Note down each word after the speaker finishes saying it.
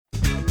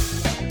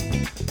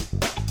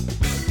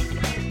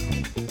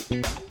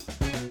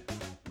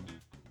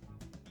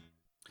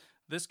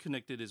This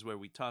Connected is where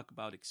we talk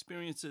about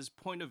experiences,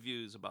 point of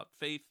views about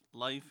faith,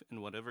 life,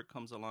 and whatever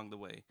comes along the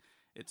way.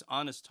 It's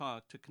honest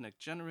talk to connect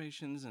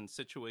generations and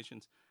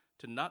situations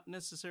to not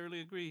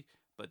necessarily agree,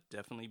 but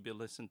definitely be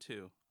listened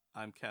to.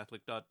 I'm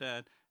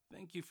Catholic.Dad.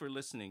 Thank you for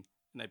listening,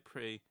 and I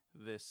pray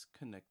this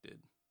connected.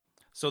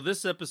 So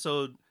this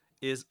episode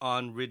is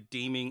on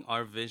redeeming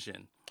our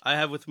vision. I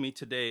have with me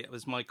today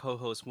as my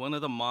co-host one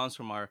of the moms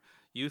from our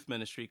youth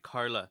ministry,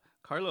 Carla.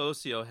 Carla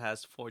Osio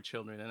has 4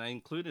 children, and I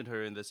included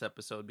her in this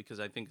episode because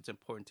I think it's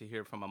important to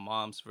hear from a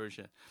mom's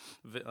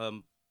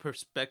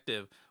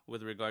perspective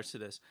with regards to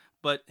this.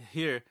 But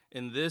here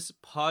in this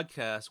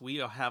podcast, we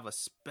have a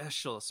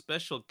special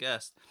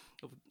guest,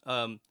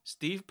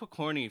 Steve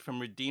Pokorny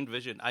from Redeemed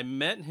Vision. I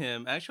met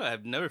him. Actually,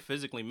 I've never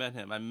physically met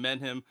him. I met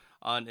him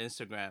on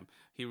Instagram.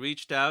 He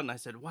reached out, and I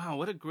said, wow,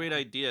 what a great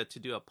idea to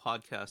do a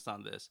podcast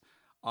on this,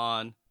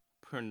 on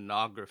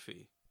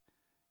pornography.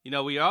 You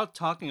know, we are all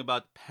talking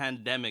about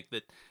pandemic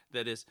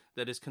that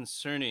is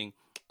concerning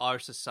our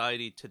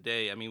society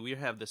today. I mean, we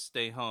have the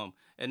stay home.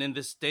 And in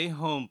the stay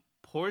home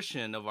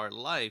portion of our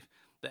life,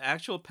 the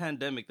actual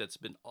pandemic that's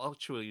been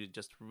actually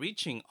just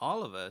reaching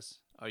all of us,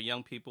 our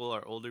young people,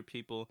 our older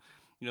people,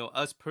 you know,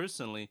 us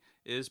personally,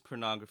 is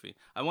pornography.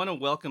 I want to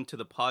welcome to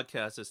the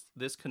podcast,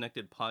 this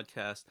Connected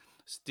podcast,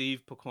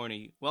 Steve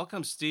Pokorny.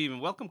 Welcome, Steve, and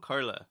welcome,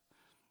 Carla.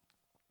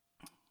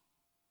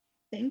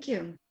 Thank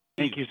you.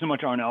 Thank you so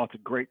much, Arnell. It's a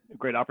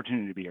great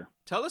opportunity to be here.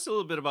 Tell us a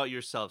little bit about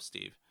yourself,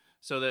 Steve,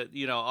 so that,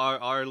 you know,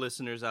 our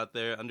listeners out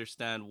there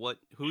understand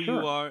who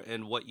Sure. you are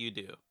and what you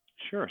do.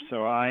 Sure.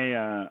 So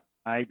I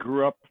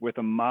grew up with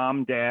a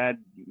mom,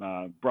 dad,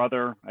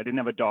 brother. I didn't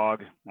have a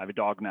dog. I have a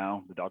dog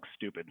now. The dog's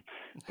stupid,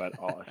 but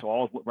so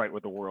all's right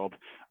with the world.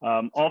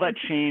 All that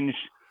changed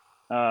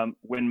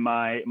when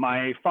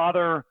my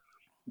father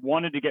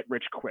wanted to get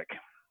rich quick,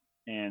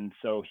 and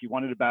so he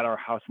wanted to bet our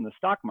house in the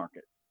stock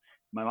market.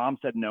 My mom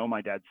said no. My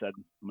dad said,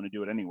 I'm going to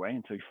do it anyway.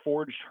 And so he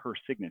forged her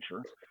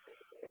signature,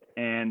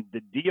 and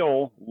the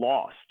deal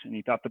lost. And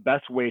he thought the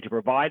best way to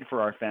provide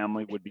for our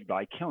family would be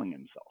by killing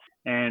himself.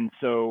 And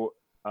so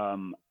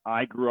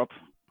I grew up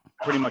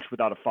pretty much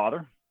without a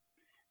father.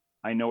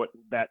 I know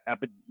that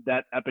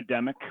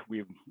epidemic,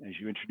 as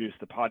you introduced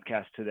the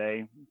podcast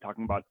today,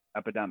 talking about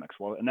epidemics.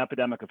 Well, an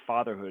epidemic of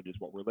fatherhood is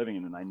what we're living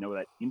in, and I know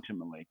that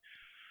intimately.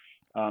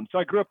 So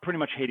I grew up pretty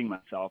much hating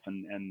myself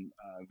and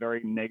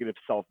very negative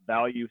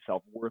self-value,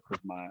 self-worth with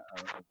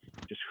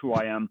just who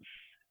I am.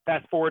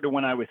 Fast forward to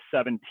when I was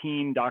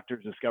 17,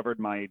 doctors discovered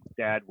my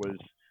dad was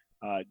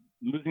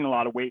losing a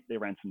lot of weight. They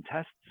ran some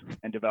tests,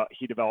 and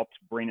he developed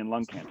brain and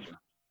lung cancer,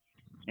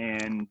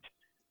 and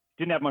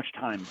didn't have much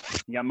time.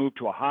 He got moved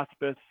to a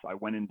hospice. I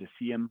went in to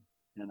see him,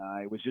 and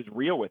I was just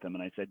real with him.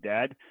 And I said,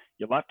 Dad,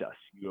 you left us.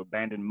 You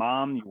abandoned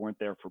Mom. You weren't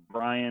there for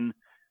Brian.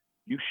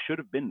 You should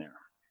have been there.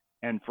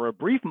 And for a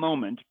brief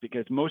moment,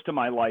 because most of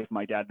my life,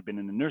 my dad had been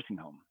in a nursing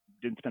home,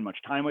 didn't spend much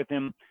time with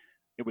him.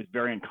 It was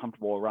very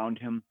uncomfortable around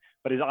him,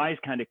 but his eyes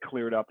kind of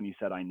cleared up and he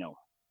said, I know.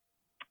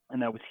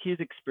 And that was his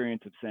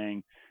experience of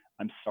saying,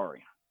 I'm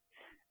sorry.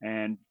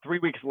 And 3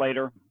 weeks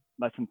later,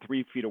 less than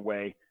 3 feet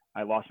away,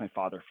 I lost my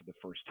father for the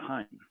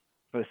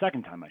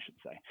second time, I should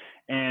say.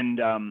 And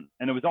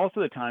it was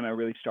also the time I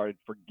really started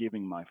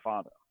forgiving my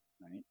father,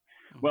 right?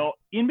 Mm-hmm. Well,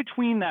 in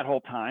between that whole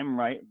time,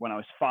 right, when I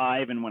was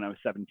 5 and when I was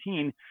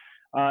 17,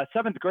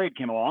 7th grade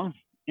came along,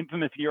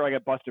 infamous year I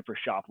got busted for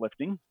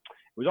shoplifting.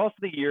 It was also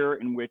the year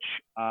in which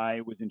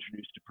I was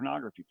introduced to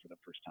pornography for the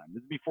first time.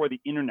 This is before the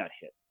internet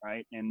hit,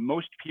 right? And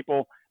most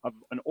people of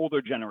an older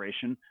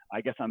generation,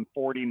 I guess I'm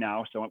 40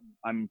 now, so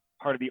I'm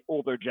part of the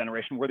older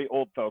generation. We're the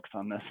old folks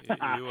on this.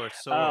 You are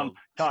so old.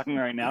 Talking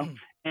right now.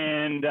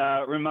 And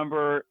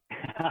remember,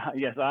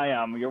 yes, I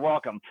am. You're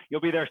welcome. You'll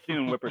be there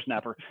soon,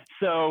 whippersnapper.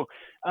 So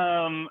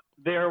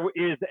there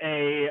is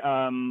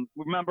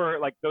remember,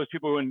 like those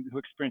people who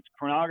experienced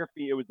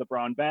pornography, it was the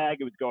brown bag.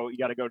 It was you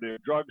got to go to a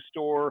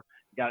drugstore.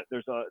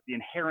 There's the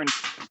inherent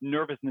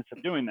nervousness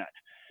of doing that.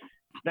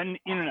 Then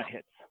internet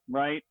hits,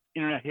 right?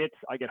 Internet hits.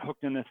 I get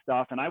hooked in this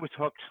stuff, and I was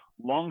hooked.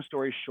 Long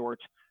story short,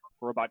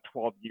 for about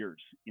 12 years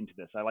into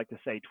this. I like to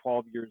say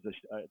 12 years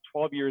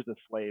a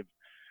slave.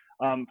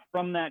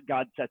 From that,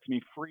 God sets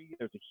me free.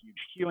 There's a huge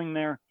healing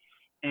there,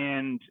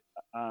 and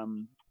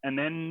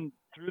then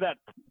through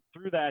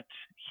that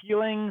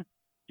healing,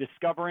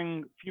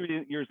 discovering a few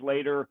years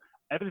later,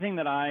 everything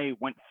that I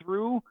went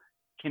through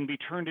can be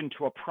turned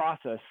into a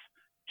process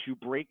to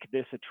break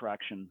this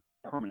attraction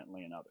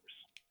permanently in others.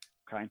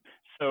 Okay,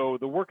 so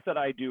the work that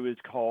I do is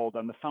called,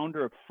 I'm the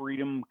founder of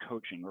Freedom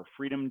Coaching, or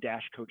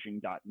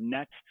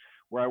freedom-coaching.net,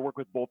 where I work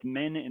with both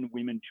men and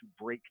women to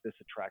break this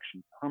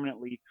attraction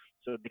permanently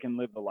so that they can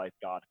live the life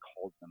God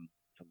calls them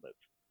to live.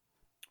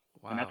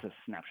 Wow. And that's a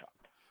snapshot.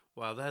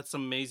 Wow, that's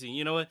amazing.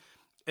 You know what?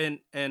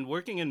 And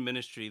working in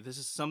ministry, this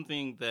is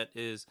something that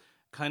is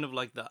kind of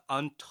like the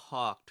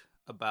untalked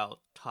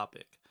about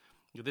topic.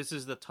 This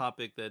is the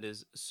topic that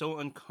is so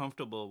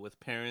uncomfortable with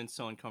parents,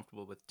 so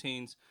uncomfortable with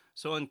teens,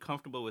 so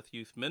uncomfortable with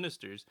youth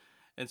ministers,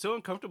 and so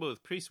uncomfortable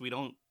with priests. We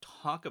don't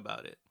talk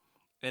about it,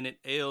 and it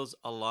ails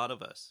a lot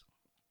of us.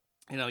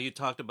 You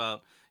talked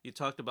about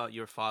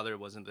your father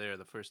wasn't there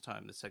the first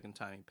time, the second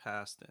time he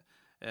passed,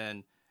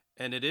 and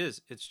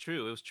it's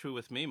true. It was true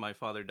with me. My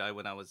father died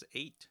when I was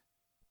 8,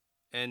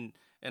 and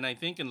I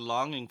think in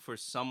longing for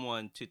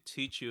someone to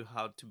teach you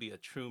how to be a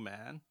true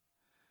man,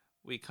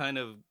 we kind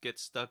of get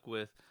stuck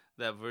with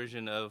that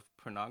version of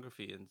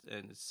pornography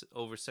and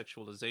over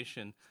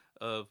sexualization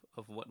of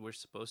what we're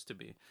supposed to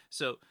be.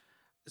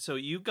 So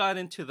you got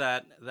into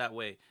that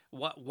way.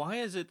 Why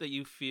is it that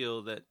you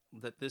feel that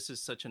this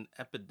is such an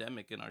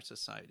epidemic in our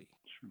society?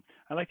 Sure.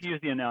 I like to use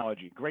the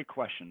analogy. Great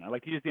question. I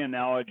like to use the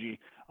analogy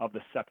of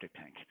the septic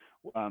tank.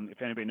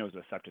 If anybody knows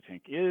what a septic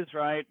tank is,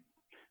 right?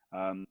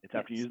 It's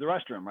after you Yes. use the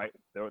restroom, right?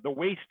 The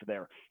waste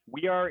there.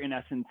 We are, in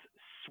essence,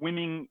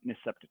 swimming in a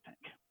septic tank.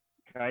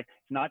 Okay.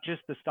 It's not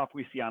just the stuff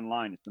we see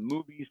online. It's the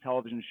movies,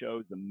 television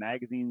shows, the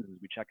magazines as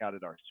we check out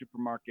at our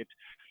supermarket.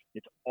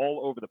 It's all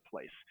over the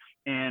place.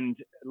 And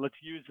let's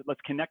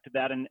connect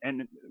that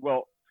and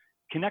well,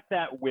 connect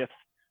that with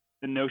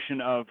the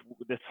notion of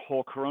this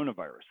whole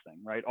coronavirus thing,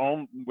 right?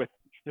 All with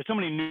there's so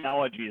many new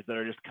analogies that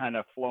are just kind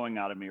of flowing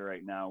out of me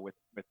right now with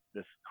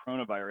this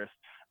coronavirus.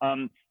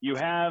 You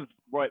have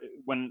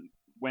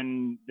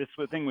when this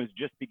thing was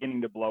just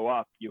beginning to blow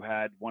up, you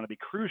had one of the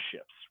cruise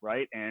ships,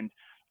 right? And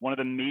one of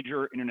the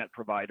major internet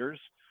providers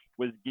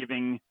was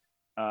giving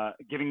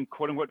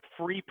quote unquote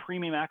free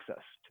premium access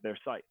to their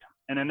site.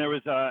 And then there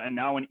was and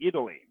now in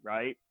Italy,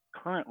 right?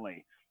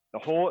 Currently, the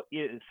whole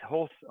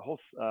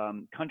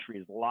country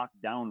is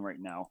locked down right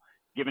now,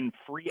 given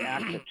free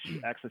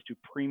access to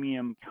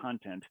premium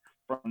content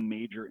from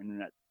major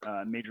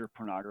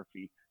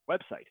pornography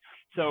website.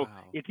 So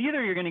Wow. it's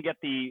either you're going to get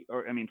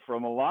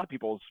from a lot of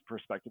people's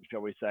perspective,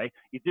 shall we say,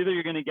 it's either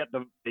you're going to get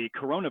the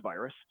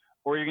coronavirus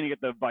or you're going to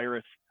get the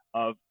virus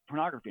of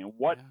pornography. And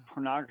what Yeah.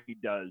 pornography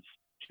does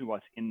to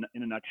us in a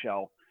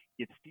nutshell,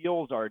 it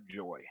steals our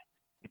joy.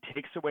 It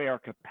takes away our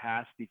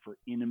capacity for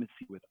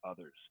intimacy with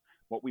others.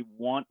 What we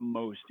want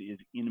most is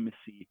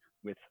intimacy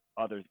with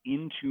others.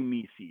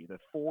 Intimacy. The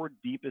four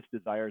deepest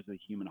desires of the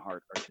human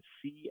heart are to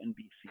see and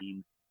be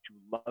seen, to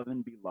love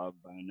and be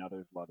loved by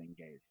another's loving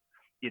gaze.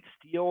 It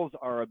steals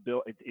our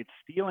ability. It's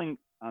stealing,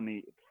 on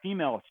the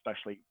female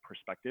especially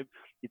perspective,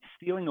 it's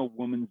stealing a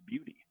woman's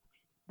beauty.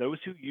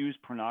 Those who use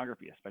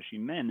pornography, especially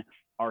men,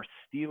 are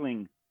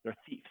stealing. They're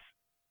thieves.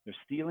 They're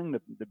stealing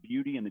the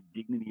beauty and the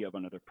dignity of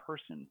another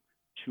person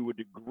to a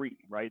degree,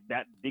 right?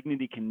 That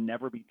dignity can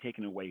never be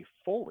taken away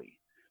fully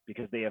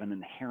because they have an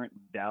inherent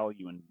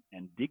value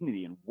and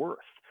dignity and worth.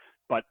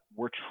 But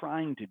we're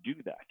trying to do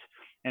that.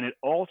 And it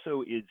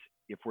also is,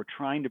 if we're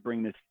trying to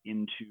bring this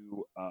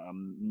into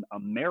a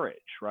marriage,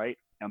 right?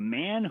 A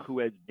man who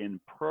has been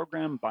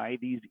programmed by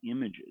these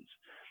images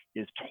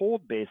is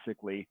told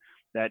basically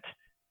that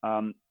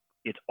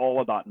it's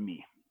all about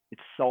me.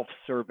 It's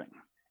self-serving.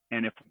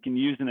 And if we can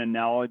use an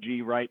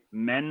analogy, right?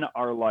 Men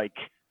are like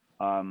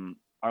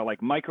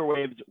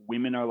microwaves.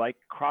 Women are like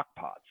crock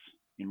pots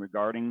in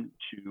regarding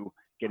to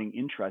getting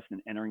interest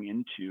and entering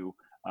into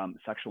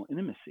sexual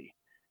intimacy.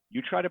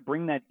 You try to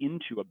bring that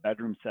into a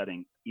bedroom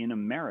setting in a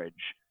marriage,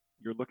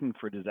 you're looking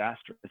for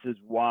disaster. This is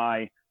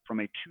why, from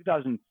a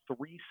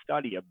 2003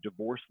 study of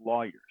divorce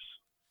lawyers,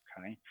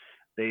 okay,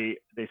 they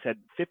said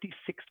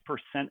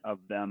 56% of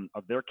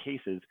their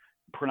cases,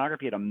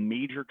 pornography had a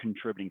major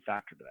contributing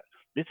factor to that.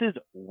 This is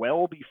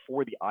well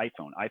before the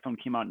iPhone. iPhone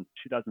came out in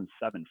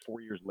 2007,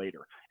 4 years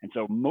later. And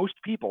so most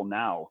people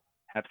now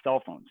have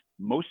cell phones.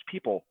 Most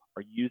people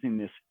are using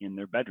this in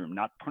their bedroom,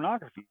 not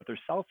pornography, but their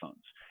cell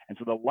phones. And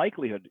so the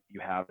likelihood you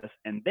have this,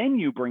 and then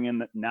you bring in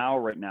that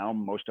right now,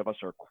 most of us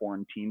are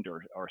quarantined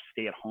or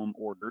stay at home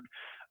ordered.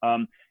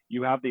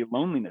 You have the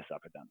loneliness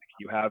epidemic.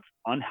 You have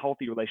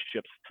unhealthy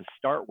relationships to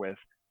start with.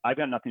 I've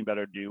got nothing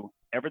better to do.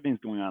 Everything's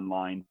going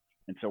online.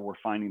 And so we're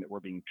finding that we're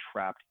being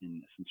trapped in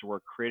this. And so we're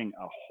creating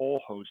a whole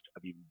host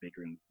of even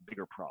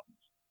bigger problems.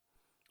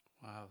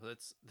 Wow,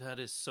 that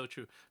is so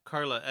true.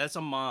 Carla, as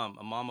a mom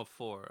of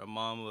four, a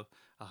mom of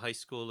a high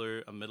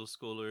schooler, a middle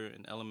schooler,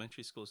 and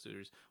elementary school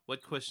students,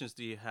 what questions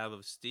do you have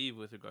of Steve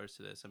with regards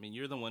to this? I mean,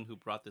 you're the one who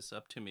brought this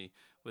up to me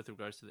with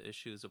regards to the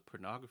issues of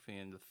pornography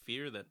and the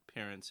fear that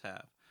parents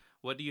have.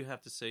 What do you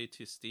have to say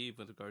to Steve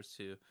with regards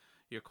to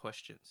your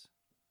questions?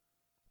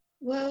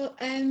 Well,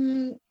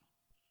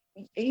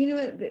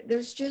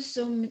 there's just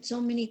so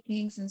many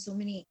things and so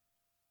many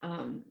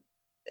um,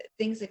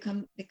 things that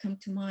come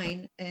to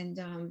mind.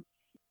 And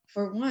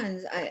for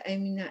one,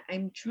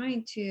 I'm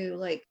trying to,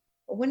 like,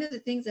 one of the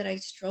things that I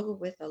struggle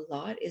with a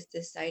lot is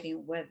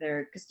deciding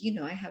whether, because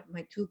I have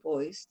my two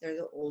boys, they're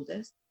the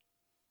oldest,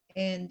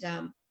 and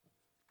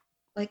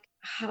like,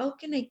 how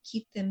can I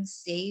keep them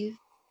safe,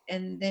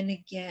 and then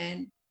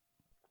again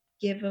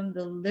give them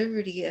the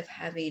liberty of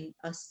having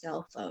a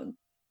cell phone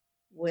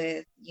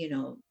with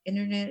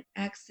internet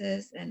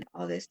access and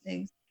all these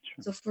things.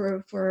 Sure.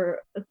 So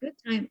for a good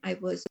time I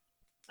was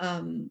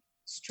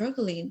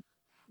struggling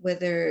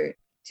whether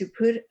to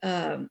put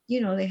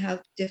they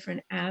have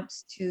different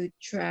apps to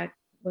track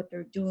what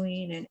they're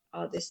doing and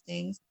all these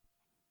things,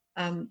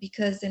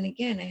 because then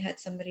again I had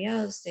somebody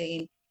else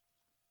saying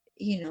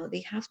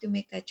they have to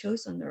make that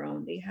choice on their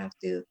own. They have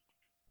to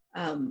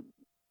um,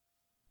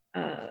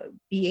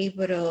 be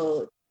able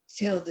to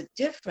tell the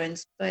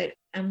difference. But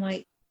I'm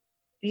like,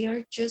 they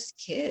are just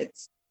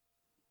kids.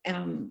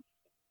 Um,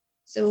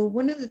 so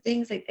one of the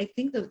things I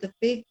think the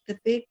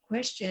big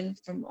question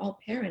from all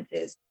parents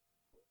is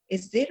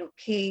it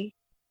okay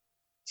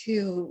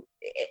to,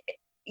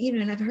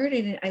 and I've heard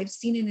it, and I've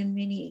seen it in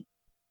many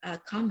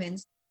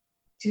comments,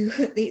 to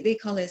they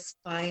call it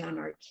spy on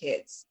our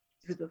kids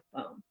through the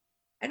phone.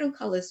 I don't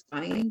call it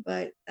spying,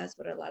 but that's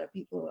what a lot of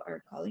people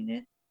are calling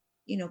it.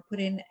 Put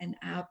in an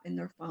app in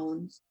their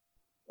phones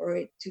for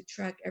it to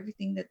track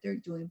everything that they're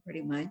doing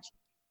pretty much,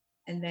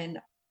 and then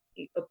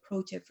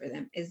approach it for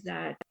them. Is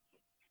that,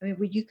 I mean,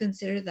 would you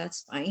consider that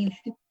spying?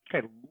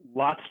 Okay,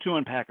 lots to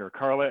unpack here,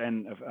 Carla,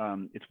 and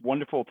it's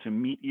wonderful to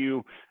meet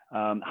you.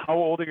 How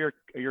old are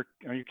your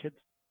kids?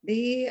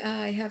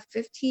 I have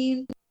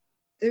 15,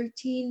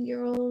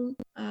 13-year-old,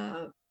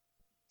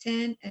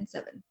 10, and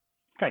 7.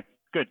 Okay,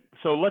 good.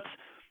 So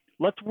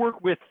let's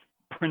work with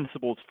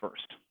principles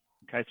first.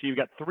 Okay, so you've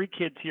got 3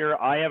 kids here.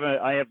 I have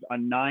a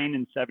 9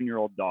 and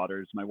 7-year-old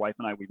daughters. My wife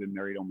and I, we've been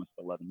married almost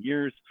 11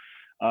 years.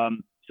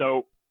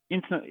 So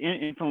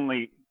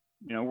instantly,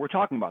 we're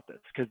talking about this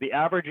because the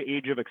average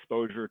age of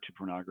exposure to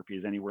pornography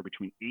is anywhere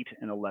between 8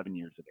 and 11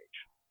 years of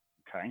age.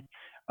 Okay,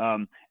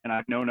 and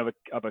I've known of a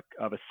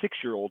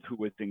 6-year-old who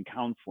was in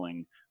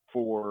counseling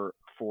for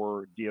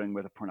dealing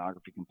with a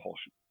pornography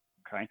compulsion.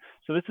 Okay,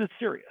 so this is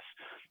serious.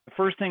 The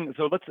first thing,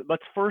 so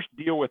let's first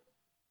deal with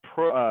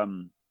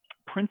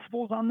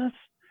principles on this,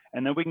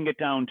 and then we can get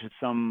down to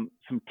some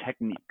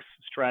techniques,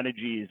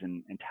 strategies,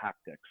 and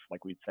tactics,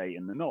 like we'd say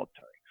in the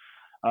military.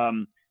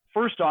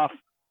 First off,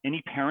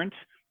 any parent,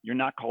 you're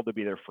not called to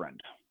be their friend.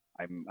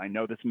 I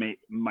know this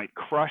might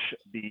crush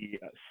the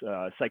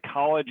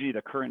psychology,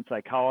 the current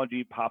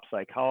psychology, pop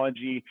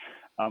psychology.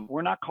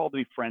 We're not called to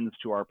be friends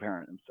to our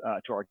parents,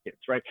 to our kids,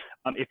 right?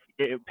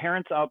 If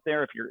parents out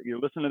there, if you're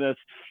listening to this,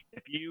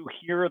 if you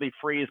hear the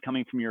phrase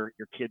coming from your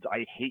kids,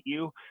 "I hate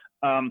you,"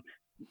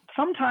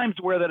 sometimes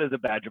wear that as a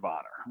badge of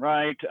honor,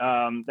 right?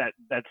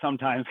 That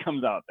sometimes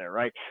comes out there,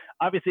 right?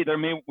 Obviously,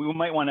 we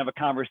might want to have a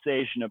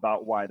conversation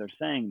about why they're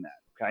saying that,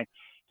 okay?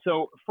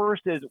 So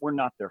first is we're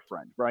not their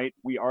friend, right?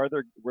 We're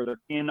their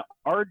kin.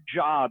 Our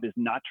job is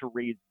not to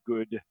raise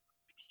good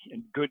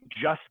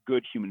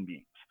human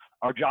beings.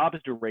 Our job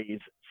is to raise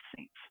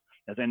saints.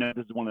 As I know,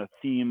 this is one of the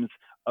themes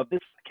of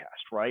this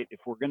podcast, right? If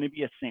we're going to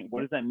be a saint,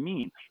 what does that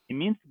mean? It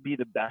means to be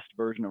the best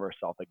version of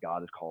ourselves that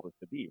God has called us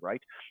to be,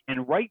 right?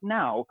 And right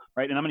now,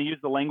 right, and I'm going to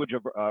use the language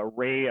of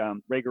Ray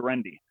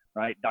Guarendi,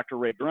 right? Dr.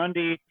 Ray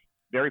Guarendi,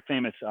 very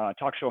famous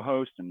talk show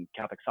host and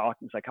Catholic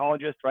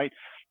psychologist, right?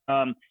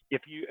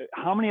 If you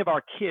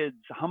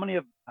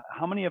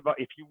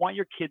want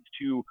your kids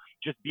to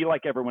just be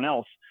like everyone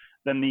else,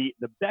 then the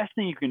best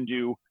thing you can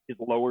do is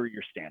lower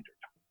your standard.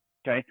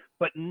 Okay.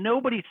 But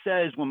nobody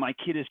says when my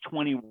kid is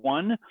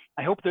 21,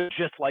 I hope they're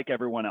just like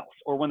everyone else.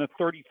 Or when they're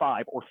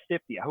 35 or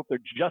 50, I hope they're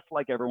just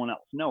like everyone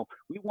else. No,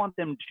 we want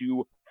them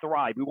to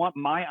thrive. We want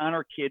my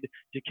honor kid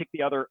to kick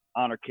the other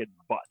honor kid's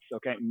butts.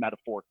 Okay.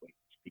 Metaphorically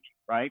speaking.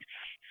 Right.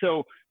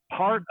 So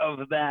part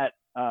of that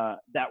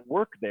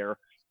work there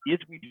is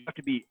we have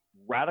to be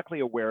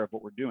radically aware of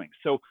what we're doing.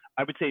 So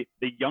I would say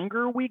the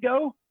younger we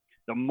go,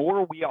 the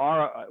more we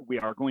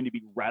are going to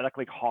be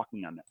radically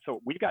hawking on that.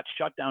 So we've got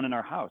shut down in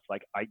our house.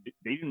 Like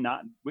they do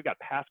not. We got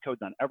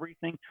passcodes on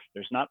everything.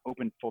 There's not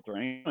open filter. I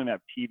don't even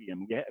have TV,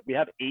 and we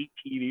have a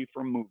TV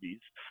for movies,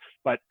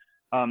 but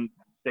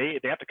they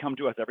have to come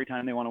to us every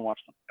time they want to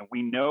watch them, and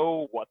we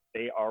know what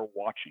they are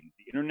watching.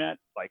 The internet,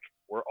 like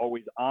we're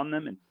always on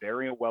them and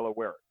very well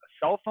aware.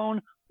 A cell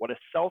phone. What a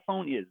cell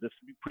phone is. This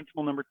would be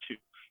principle number 2.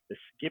 This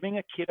giving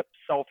a kid a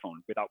cell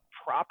phone without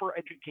proper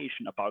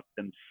education about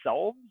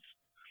themselves,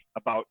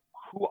 about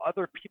who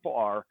other people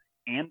are,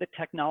 and the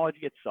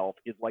technology itself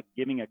is like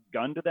giving a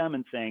gun to them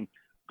and saying,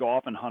 go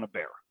off and hunt a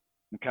bear.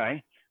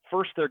 Okay.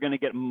 First, they're going to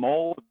get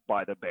mauled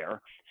by the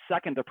bear.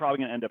 Second, they're probably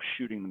going to end up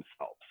shooting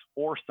themselves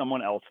or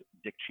someone else,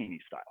 Dick Cheney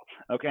style.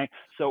 Okay.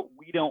 So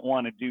we don't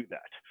want to do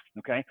that.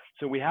 Okay.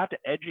 So we have to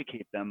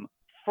educate them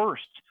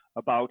first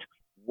about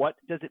what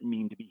does it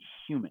mean to be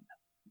human.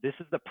 This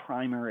is the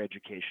primary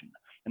education.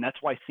 And that's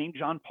why St.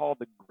 John Paul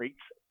the Great's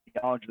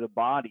theology of the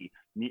body,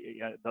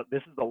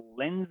 this is the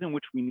lens in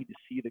which we need to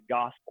see the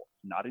gospel.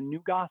 It's not a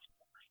new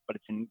gospel, but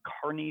it's an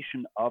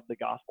incarnation of the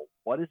gospel.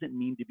 What does it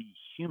mean to be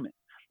human?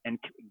 And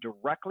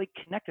directly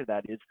connected to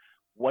that is,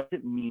 what does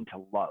it mean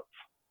to love,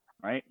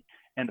 right?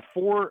 And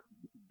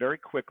very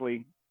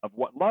quickly, of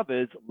what love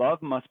is,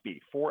 love must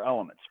be 4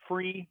 elements: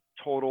 free,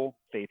 total,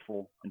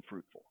 faithful, and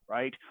fruitful,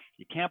 right?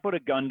 You can't put a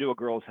gun to a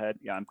girl's head.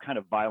 Yeah, I'm kind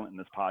of violent in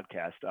this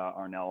podcast,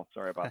 Arnel.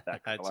 Sorry about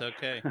that. It's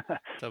okay.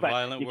 It's a but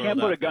violent you world. You can't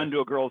put a gun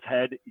to a girl's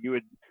head. You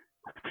would.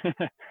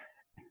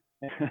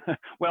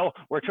 Well,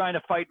 we're trying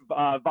to fight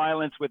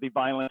violence with the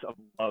violence of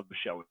love,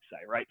 shall we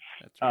say, right?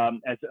 That's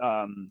right. As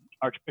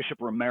Archbishop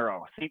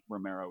Romero, Saint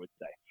Romero would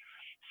say.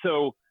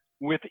 So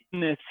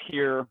within this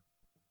here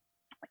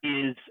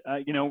is,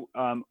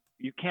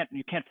 you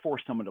can't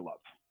force someone to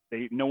love.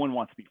 No one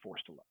wants to be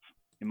forced to love.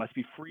 It must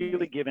be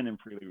freely given and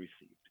freely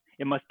received.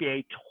 It must be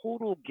a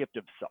total gift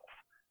of self,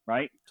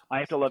 right? I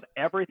have to love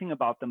everything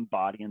about them,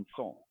 body and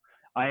soul.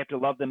 I have to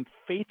love them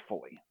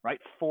faithfully,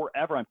 right?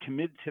 Forever. I'm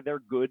committed to their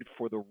good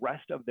for the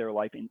rest of their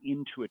life and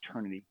into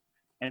eternity.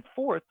 And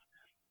fourth,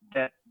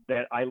 that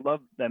I love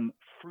them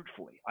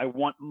fruitfully. I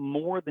want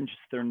more than just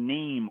their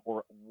name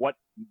or what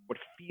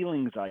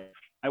feelings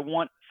I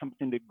want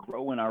something to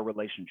grow in our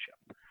relationship.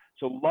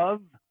 So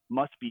love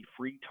must be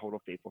free,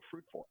 total, faithful,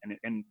 fruitful.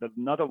 And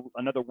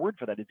another word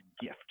for that is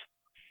gift.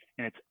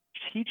 And it's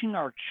teaching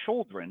our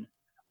children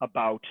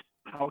about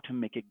how to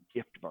make a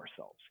gift of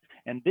ourselves.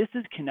 And this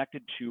is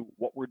connected to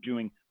what we're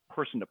doing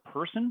person to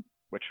person,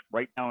 which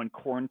right now in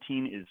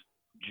quarantine is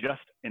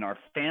just in our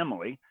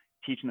family,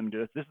 teaching them to do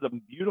this. This is a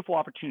beautiful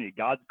opportunity.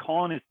 God's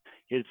calling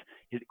his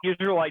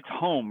Israelites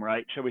home,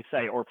 right, shall we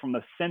say, or from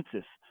the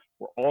census.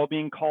 We're all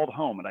being called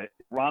home. And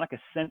ironic, a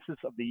census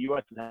of the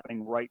U.S. is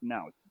happening right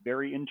now. It's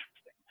very interesting.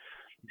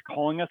 He's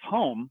calling us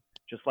home,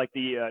 just like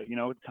the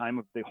time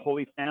of the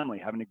Holy Family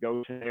having to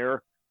go to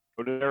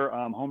their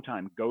home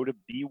time, go to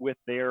be with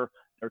their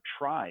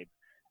tribe.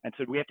 And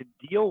so we have to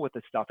deal with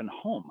this stuff in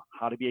home,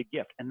 how to be a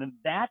gift. And then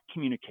that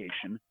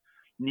communication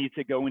needs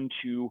to go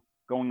into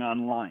going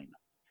online.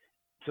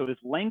 So this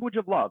language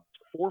of love,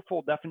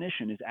 fourfold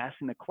definition, is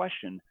asking the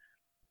question,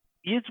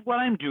 is what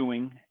I'm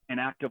doing an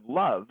act of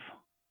love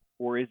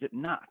or is it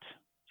not?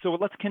 So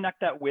let's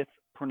connect that with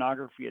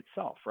pornography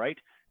itself, right?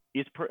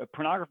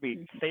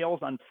 Pornography fails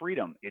on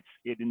freedom. It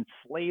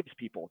enslaves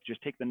people.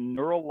 Just take the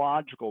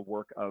neurological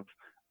work of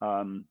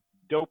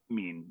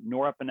dopamine,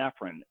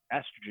 norepinephrine,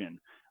 estrogen,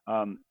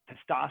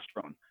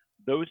 testosterone.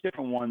 Those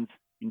different ones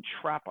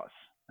entrap us,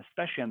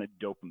 especially on the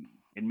dopamine.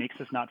 It makes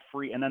us not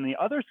free. And then the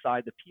other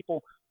side, the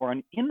people who are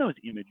in those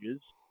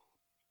images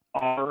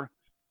are,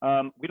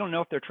 we don't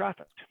know if they're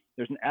trafficked.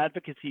 There's an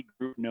advocacy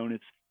group known as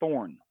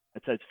Thorn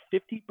that says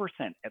 50%,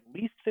 at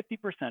least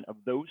 50% of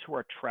those who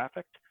are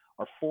trafficked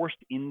are forced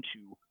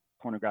into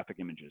pornographic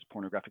images,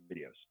 pornographic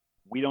videos.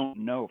 We don't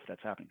know if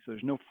that's happening. So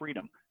there's no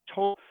freedom.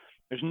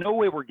 There's no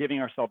way we're giving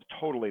ourselves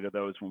totally to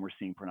those when we're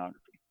seeing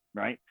pornography,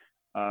 right?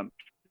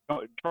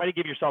 Try to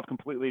give yourself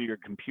completely to your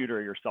computer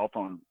or your cell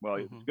phone. Well,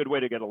 it's a good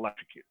way to get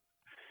electrocuted.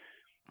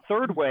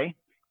 Third way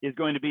is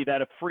going to be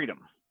that of freedom,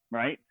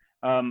 right?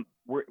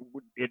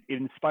 It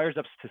inspires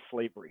us to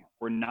slavery.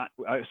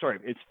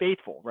 It's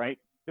faithful, right?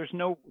 There's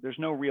no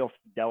real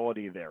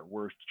fidelity there.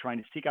 We're trying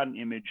to seek out an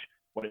image,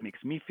 what it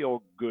makes me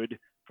feel good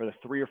for the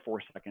 3 or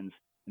 4 seconds,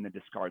 and then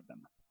discard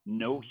them.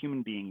 No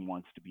human being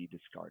wants to be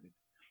discarded.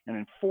 And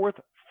then fourth,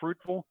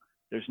 fruitful,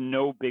 there's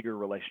no bigger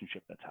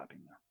relationship that's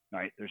happening there,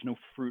 right? There's no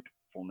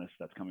fruitfulness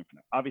that's coming from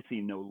there.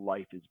 Obviously, no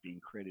life is being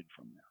created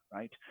from there,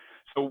 right?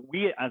 So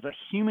we, as a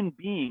human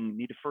being,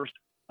 need to first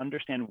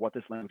understand what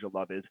this language of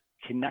love is,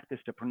 connect this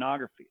to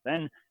pornography,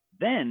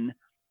 then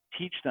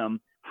teach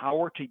them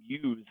how to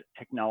use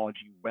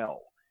technology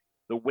well.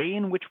 The way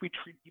in which we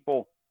treat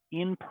people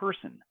in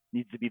person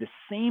needs to be the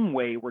same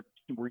way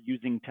we're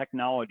using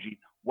technology,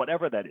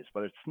 whatever that is,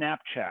 whether it's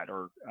Snapchat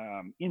or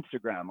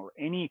Instagram or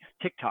any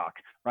TikTok,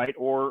 right?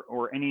 Or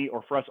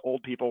for us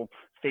old people,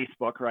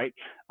 Facebook, right?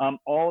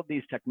 All of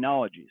these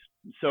technologies.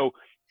 So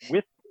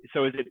is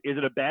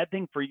it a bad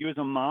thing for you as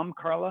a mom,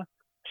 Carla,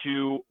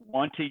 to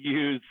want to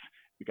use?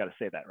 We got to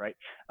say that, right?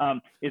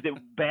 Is it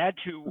bad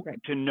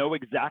to know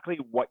exactly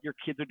what your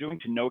kids are doing,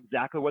 to know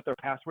exactly what their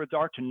passwords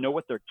are, to know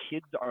what their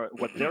kids are,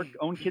 what their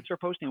own kids are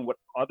posting, and what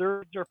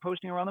others are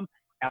posting around them?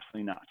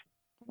 Absolutely not.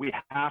 We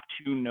have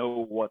to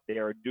know what they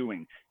are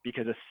doing,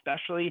 because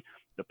especially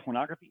the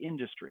pornography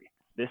industry,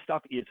 this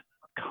stuff is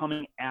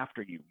coming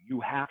after you.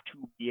 You have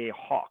to be a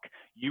hawk.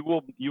 You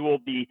will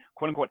be,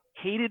 quote unquote,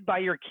 hated by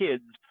your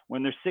kids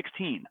when they're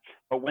 16,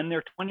 but when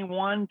they're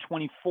 21,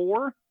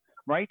 24,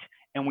 right?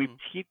 And we've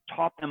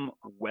taught them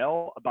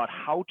well about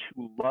how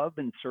to love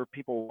and serve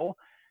people well,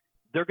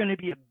 they're going to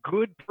be a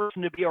good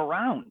person to be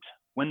around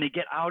when they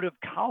get out of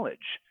college.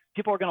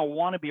 People are going to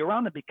want to be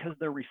around them because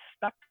they're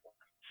respectful.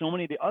 So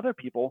many of the other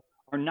people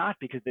are not,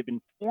 because they've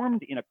been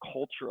formed in a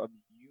culture of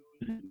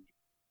using.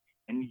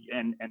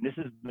 And this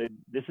is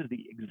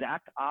the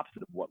exact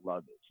opposite of what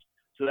love is.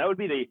 So that would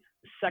be the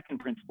second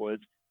principle: is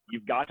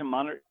you've got to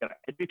monitor,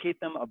 educate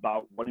them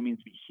about what it means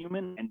to be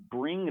human, and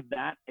bring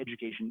that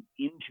education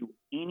into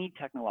any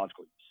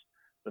technological use.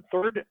 The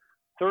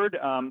third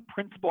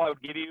principle I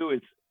would give you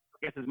is,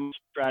 I guess, is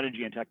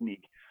strategy and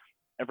technique.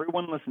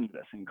 Everyone listen to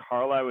this, and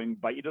Carla, I would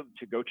invite you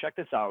to go check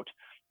this out.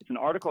 It's an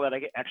article that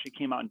actually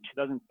came out in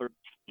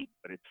 2013,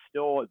 but it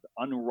still is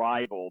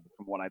unrivaled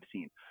from what I've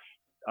seen.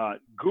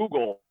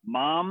 Google,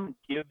 mom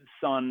gives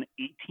son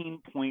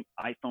 18-point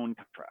iPhone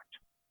contract.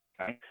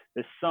 Okay,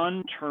 the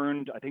son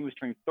I think he was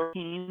turning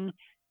 13,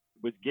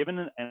 was given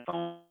an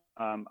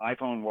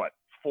iPhone, what,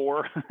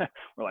 4?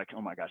 We're like,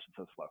 oh my gosh, it's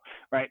so slow,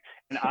 right?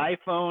 An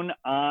iPhone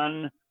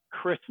on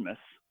Christmas,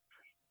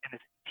 and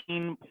this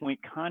 18-point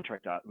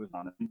contract was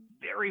on it.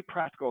 Very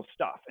practical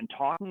stuff, and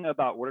talking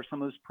about what are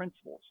some of those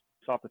principles.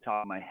 It's off the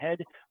top of my head,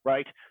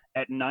 right?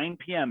 At 9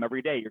 p.m.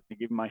 every day, you're going to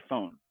give me my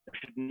phone. There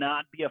should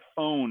not be a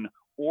phone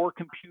or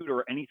computer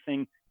or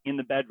anything in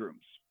the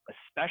bedrooms,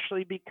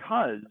 especially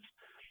because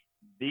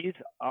these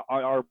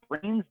our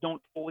brains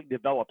don't fully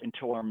develop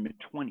until our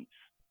mid-20s,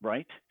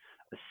 right?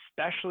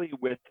 Especially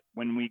with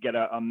when we get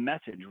a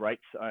message, right?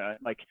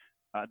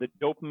 The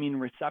dopamine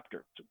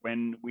receptors,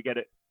 when we get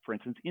it, for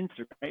instance,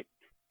 Instagram, right?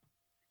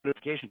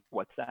 Notification,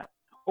 what's that?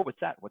 Oh, what's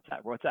that? What's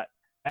that? What's that?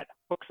 That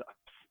hooks us.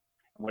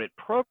 And what it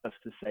probes us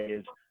to say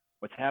is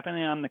what's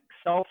happening on the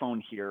cell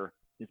phone here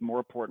is more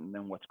important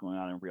than what's going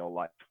on in real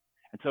life.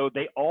 And so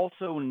they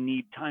also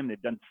need time.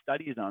 They've done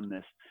studies on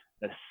this,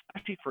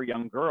 especially for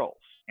young girls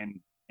and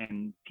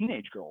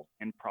teenage girls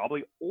and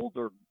probably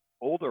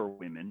older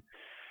women,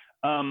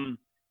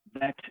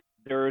 that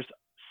there's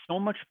so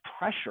much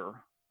pressure.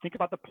 Think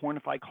about the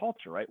pornified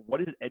culture, right? What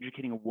is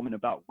educating a woman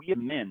about? We as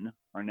men,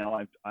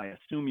 Arnell, I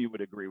assume you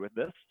would agree with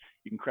this.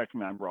 You can correct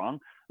me if I'm wrong.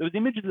 Those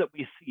images that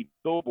we see,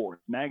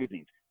 billboards,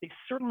 magazines, they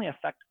certainly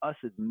affect us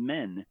as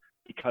men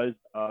because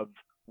of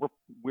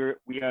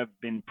we have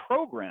been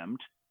programmed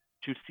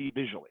to see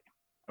visually.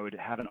 I would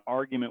have an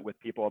argument with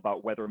people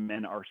about whether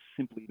men are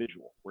simply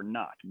visual. We're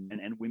not. Men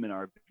and women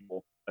are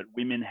visual, but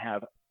women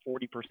have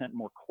 40%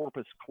 more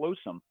corpus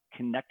callosum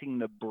connecting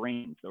the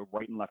brains, the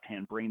right and left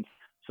hand brains.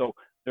 So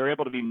they're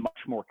able to be much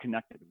more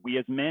connected. We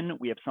as men,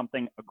 we have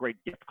a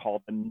great gift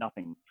called the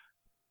nothing.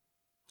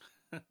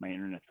 My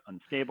internet's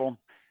unstable.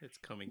 It's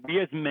coming.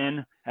 We as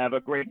men have a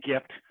great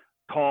gift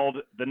called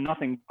the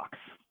nothing box,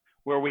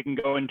 where we can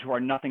go into our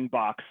nothing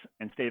box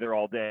and stay there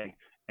all day,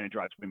 and it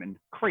drives women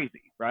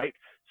crazy, right?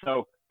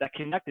 So that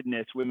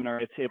connectedness, women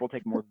are able to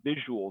take more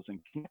visuals and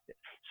connect it.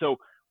 So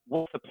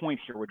what's the point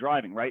here we're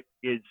driving, right?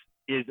 Is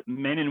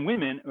men and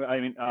women,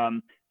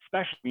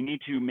 especially, we need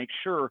to make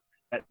sure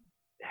that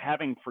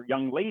having for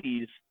young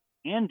ladies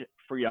and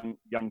for young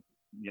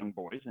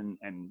boys and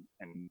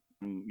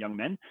young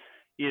men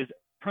is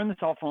turn the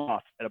cell phone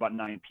off at about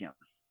 9 p.m.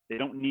 They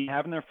don't need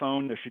having their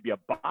phone. There should be a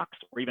box,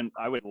 or even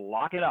I would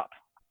lock it up,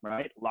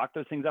 right? Lock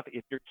those things up.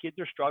 If your kids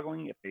are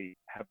struggling, if they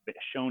have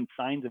shown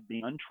signs of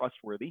being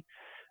untrustworthy,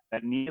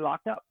 that need to be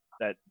locked up.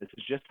 That this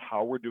is just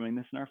how we're doing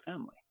this in our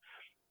family.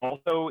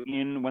 Also,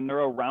 when they're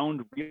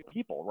around real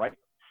people, right?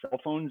 Cell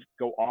phones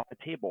go off the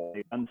table.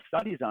 They've done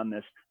studies on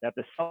this, that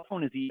the cell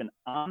phone is even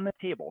on the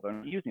table. They're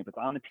not using it. If it's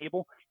on the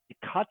table, it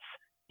cuts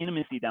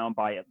intimacy down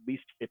by at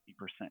least 50%.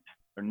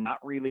 They're not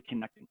really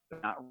connecting.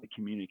 They're not really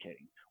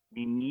communicating.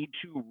 We need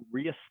to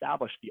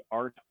reestablish the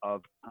art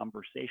of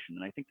conversation.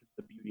 And I think that's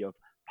the beauty of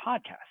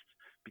podcasts,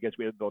 because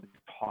we have the ability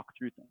to talk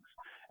through things.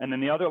 And then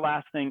the other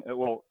last thing,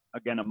 well,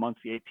 again, amongst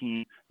the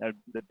 18,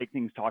 the big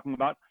things talking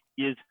about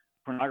is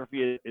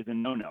pornography is a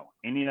no-no.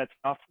 Any of that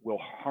stuff will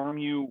harm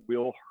you,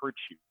 will hurt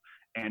you,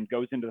 and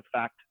goes into the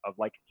fact of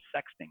like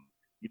sexting.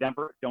 You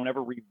don't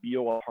ever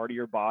reveal a part of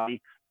your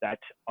body that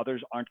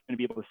others aren't going to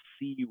be able to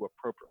see you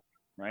appropriately,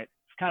 right?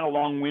 It's kind of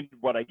long-winded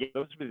what I gave.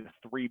 Those are the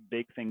three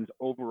big things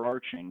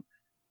overarching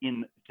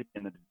in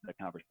the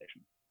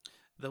conversation.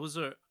 Those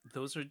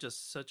are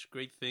just such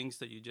great things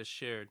that you just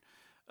shared.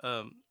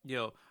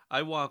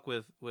 I walk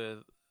with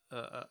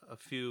a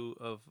few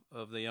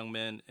of the young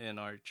men in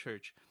our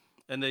church,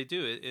 and they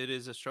do. It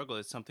is a struggle.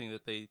 It's something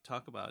that they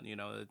talk about.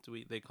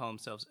 They call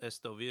themselves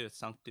Esto Vir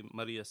Sancti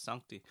Maria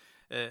Sancti,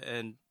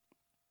 and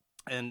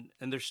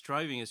they're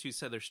striving, as you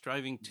said, they're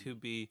striving to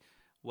be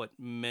what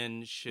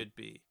men should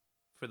be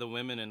for the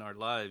women in our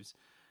lives,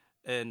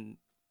 and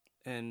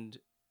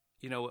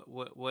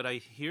what I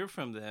hear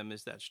from them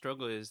is that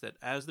struggle is that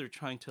as they're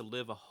trying to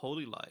live a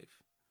holy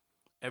life,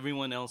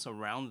 everyone else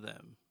around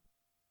them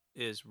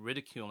is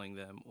ridiculing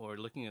them or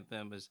looking at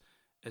them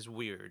as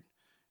weird.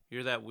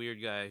 You're that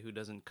weird guy who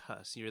doesn't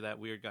cuss. You're that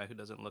weird guy who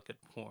doesn't look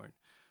at porn.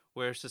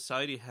 Where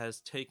society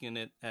has taken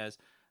it as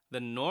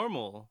the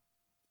normal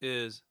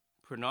is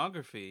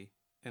pornography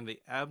and the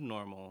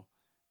abnormal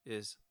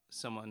is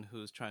someone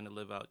who's trying to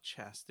live out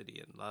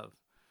chastity and love.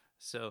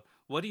 So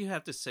what do you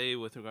have to say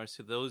with regards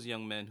to those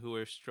young men who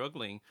are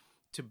struggling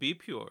to be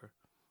pure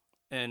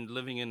and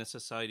living in a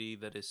society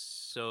that is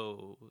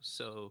so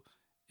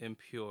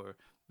impure?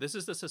 This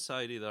is the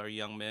society that our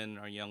young men,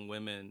 our young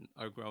women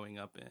are growing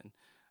up in.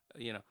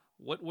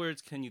 What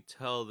words can you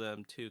tell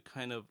them to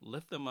kind of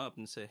lift them up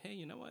and say, hey,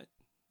 you know what?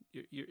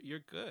 You're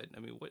good. I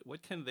mean,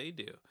 what can they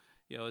do?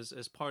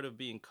 As part of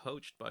being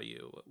coached by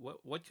you,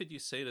 what could you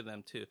say to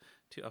them to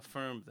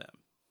affirm them?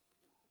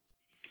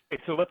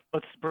 Okay, so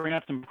let's bring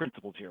up some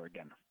principles here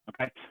again.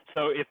 Okay,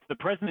 so if the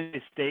President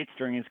of the States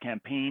during his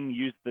campaign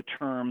used the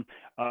term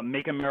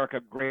 "Make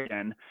America Great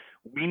Again,"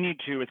 we need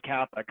to, as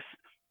Catholics,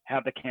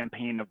 have the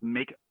campaign of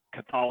 "Make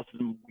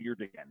Catholicism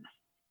Weird Again."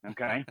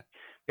 Okay,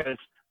 because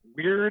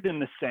weird in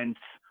the sense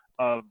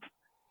of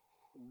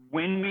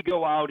when we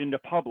go out into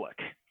public,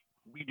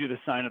 we do the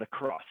sign of the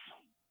cross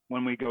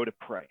when we go to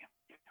pray.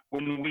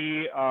 When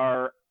we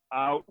are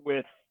out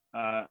with,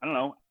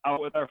 out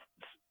with our,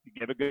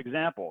 give a good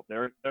example.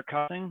 They're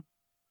cussing.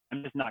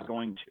 I'm just not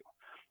going to.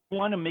 We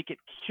want to make it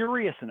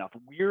curious enough.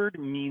 Weird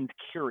means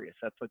curious.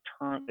 That's the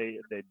term,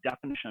 the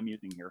definition I'm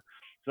using here.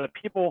 So that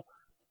people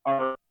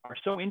are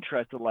so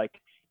interested,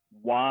 like,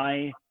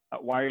 why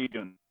are you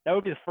doing that? That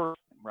would be the first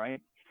thing,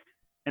 right?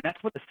 And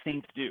that's what the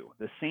saints do.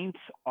 The saints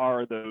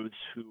are those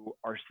who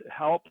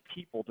help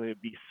people to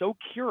be so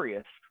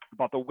curious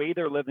about the way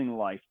they're living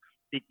life,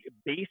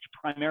 based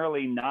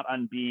primarily not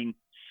on being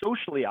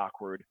socially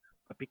awkward,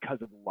 but because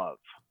of love.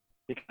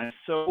 Because I'm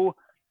so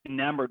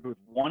enamored with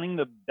wanting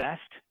the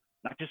best,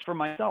 not just for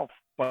myself,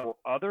 but for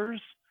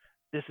others.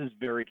 This is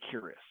very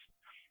curious.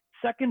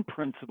 Second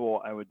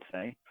principle, I would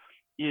say,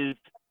 is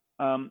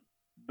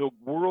the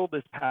world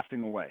is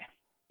passing away,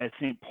 as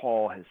St.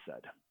 Paul has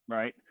said,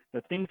 right?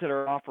 The things that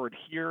are offered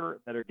here,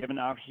 that are given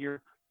out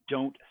here,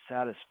 don't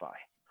satisfy.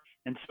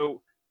 And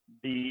so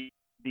the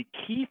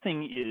key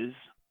thing is,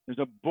 there's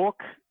a book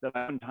that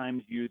I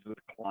sometimes use with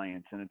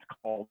clients, and it's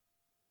called,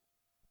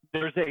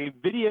 there's a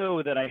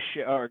video that I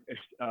share,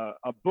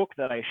 a book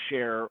that I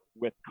share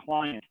with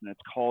clients, and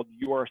it's called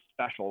You Are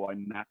Special by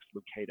Max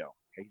Lucado,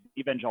 okay? He's an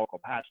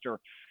evangelical pastor.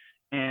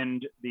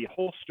 And the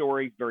whole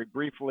story, very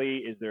briefly,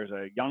 is there's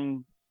a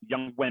young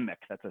Wemmick,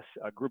 that's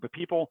a group of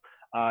people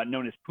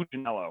known as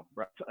Puccinello,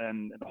 right?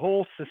 And the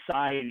whole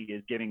society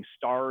is giving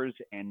stars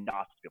and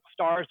dots to people.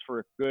 Stars for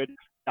if good,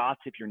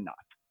 dots if you're not.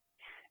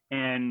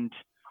 And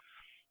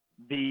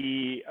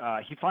he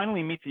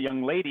finally meets a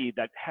young lady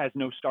that has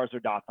no stars or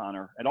dots on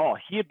her at all.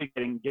 He had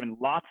been given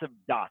lots of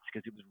dots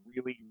because he was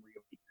really,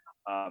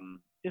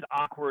 really just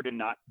awkward and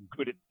not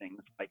good at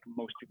things like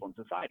most people in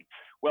society.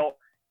 Well,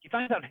 he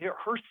finds out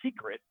her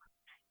secret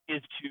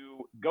is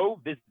to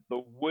go visit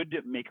the wood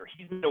maker.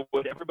 He's made of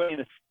wood. Everybody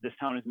in this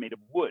town is made of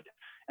wood.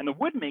 And the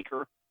wood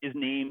maker is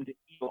named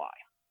Eli.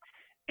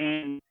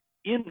 And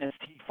in this,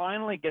 he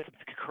finally gets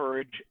the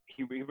courage.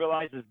 He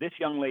realizes this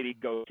young lady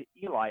goes to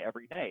Eli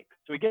every day.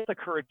 So he gets the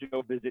courage to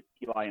go visit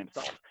Eli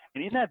himself.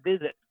 And in that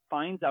visit,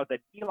 finds out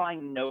that Eli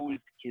knows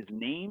his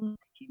name.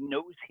 He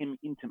knows him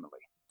intimately.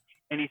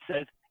 And he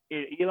says,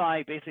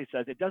 Eli basically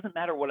says, it doesn't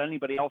matter what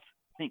anybody else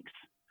thinks.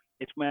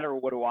 It's a matter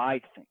of what do I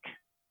think?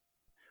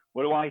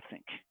 What do I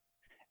think?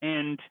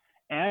 And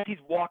as he's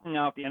walking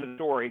out at the end of the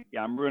story,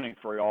 yeah, I'm ruining it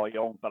for you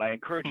all, but I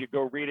encourage you to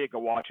go read it, go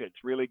watch it.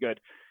 It's really good.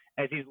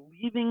 As he's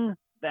leaving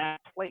that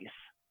place,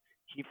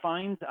 he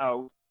finds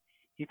out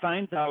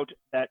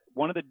that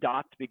one of the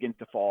dots begins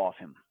to fall off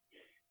him.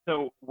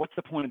 So what's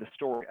the point of the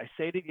story? I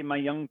say to you, my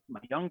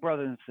young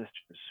brothers and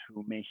sisters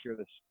who may hear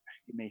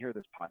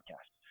this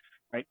podcast,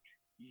 right?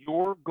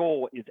 Your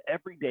goal is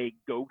every day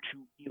go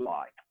to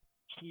Eli.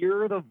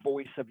 Hear the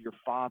voice of your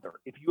Father.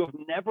 If you have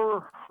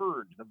never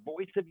heard the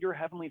voice of your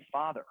Heavenly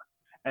Father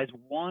as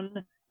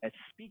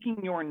speaking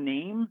your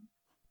name,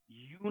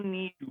 you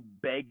need to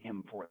beg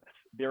him for this.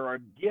 There are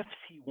gifts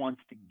he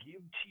wants to give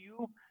to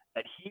you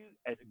that he,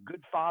 as a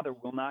good father,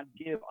 will not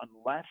give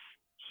unless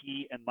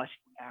you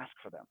ask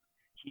for them.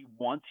 He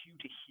wants you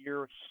to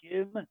hear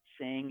him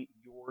saying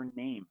your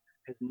name.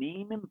 His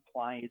name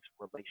implies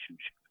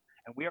relationship.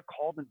 And we are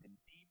called into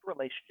deep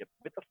relationship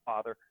with the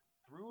Father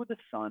through the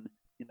Son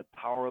in the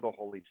power of the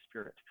Holy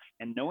Spirit.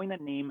 And knowing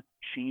that name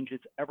changes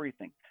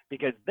everything.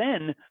 Because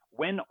then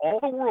when all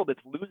the world is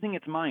losing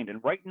its mind,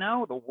 and right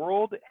now the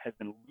world has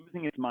been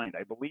losing its mind,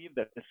 I believe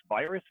that this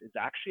virus is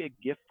actually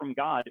a gift from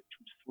God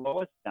to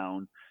slow us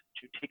down,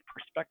 to take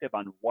perspective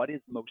on what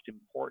is most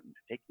important,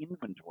 to take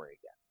inventory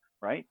again,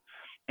 right?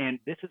 And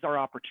this is our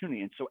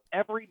opportunity. And so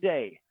every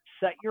day,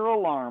 set your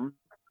alarm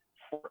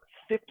for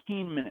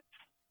 15 minutes.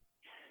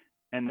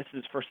 And this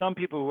is for some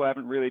people who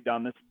haven't really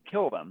done this,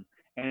 kill them.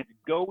 And it's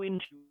go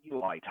into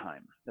Eli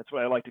time. That's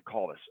what I like to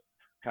call this.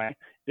 Okay.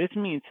 This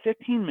means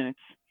 15 minutes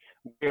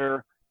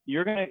where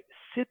you're going to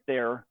sit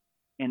there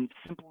and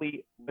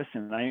simply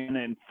listen.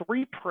 And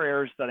 3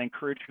 prayers that I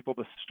encourage people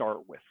to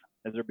start with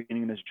as they're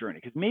beginning this journey.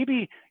 Because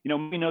maybe,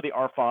 we know the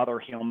Our Father,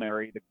 Hail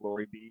Mary, the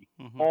Glory Be,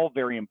 all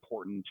very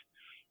important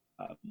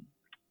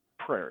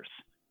prayers.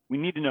 We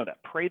need to know that.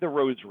 Pray the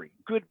Rosary,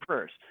 good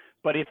prayers.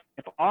 But if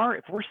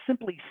we're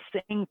simply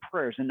saying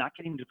prayers and not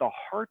getting to the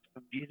heart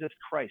of Jesus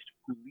Christ,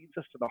 who leads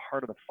us to the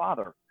heart of the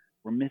Father,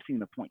 we're missing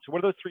the point. So what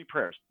are those 3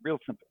 prayers? Real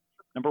simple.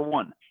 Number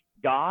 1,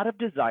 God of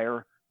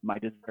desire, my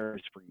desire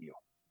is for you.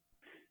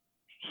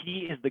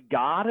 He is the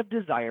God of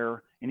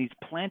desire, and he's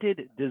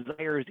planted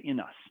desires in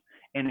us.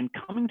 And in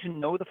coming to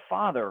know the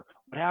Father,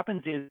 what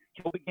happens is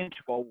he'll begin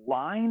to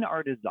align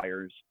our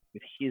desires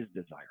with his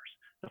desires.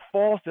 The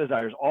false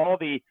desires, all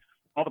the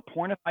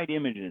pornified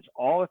images,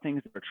 all the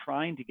things that are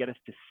trying to get us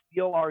to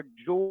steal our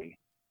joy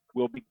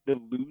will begin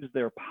to lose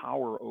their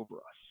power over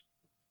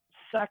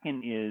us.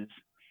 Second is,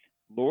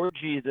 Lord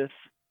Jesus,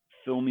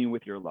 fill me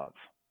with your love.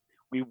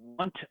 We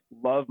want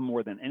love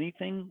more than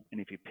anything. And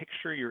if you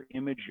picture your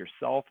image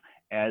yourself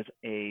as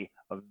a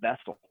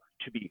vessel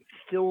to be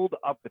filled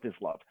up with his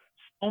love.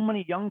 So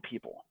many young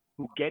people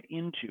who get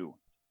into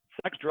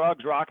sex,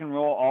 drugs, rock and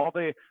roll, all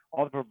the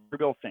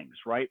proverbial things,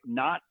 right?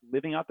 Not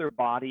living out their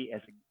body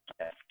as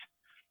a gift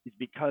is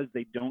because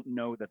they don't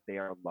know that they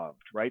are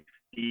loved, right?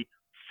 The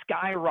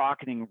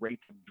skyrocketing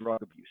rates of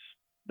drug abuse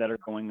that are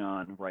going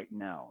on right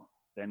now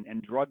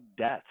and drug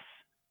deaths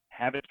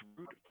have its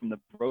root from the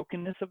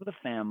brokenness of the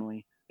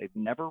family. They've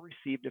never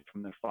received it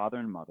from their father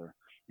and mother,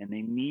 and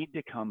they need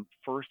to come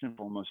first and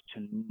foremost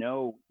to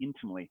know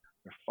intimately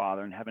their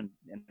Father in heaven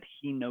and that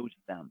he knows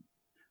them.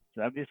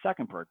 So that'd be the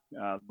second prayer.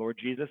 Lord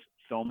Jesus,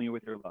 fill me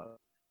with your love.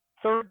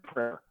 Third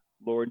prayer,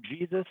 Lord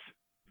Jesus,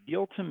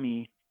 reveal to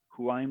me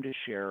who I am to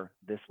share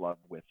this love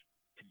with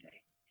today.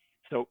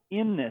 So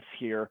in this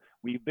here,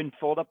 we've been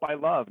filled up by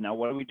love. Now,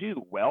 what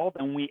do? Well,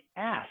 then we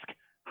ask,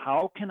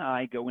 how can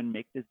I go and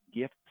make this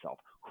gift self?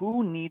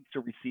 Who needs to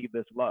receive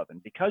this love?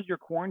 And because you're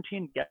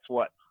quarantined, guess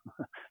what?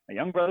 My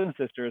young brothers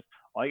and sisters,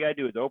 all you got to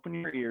do is open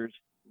your ears,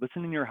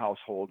 listen in your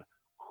household.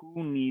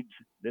 Who needs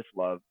this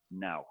love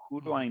now?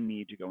 Who do I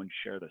need to go and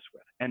share this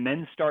with? And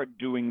then start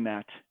doing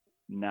that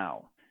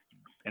now.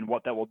 And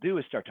what that will do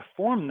is start to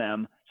form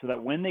them so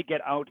that when they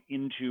get out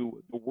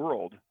into the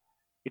world,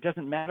 it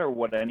doesn't matter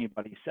what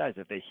anybody says.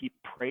 If they heap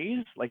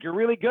praise, like you're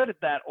really good at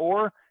that,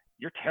 or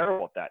you're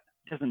terrible at that,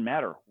 it doesn't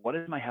matter. What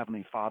does my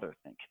Heavenly Father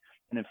think?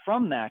 And then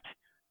from that,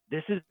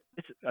 this is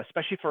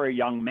especially for a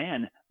young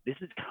man, this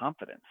is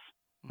confidence.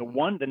 The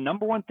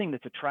number one thing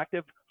that's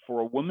attractive for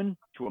a woman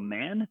to a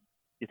man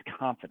is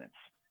confidence.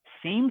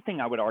 Same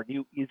thing I would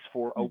argue is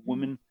for a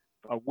woman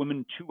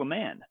to a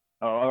man,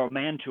 or a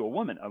man to a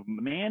woman. A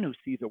man who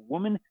sees a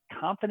woman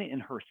confident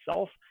in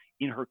herself,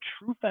 in her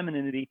true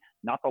femininity,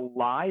 not the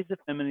lies of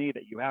femininity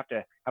that you have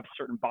to have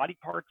certain body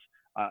parts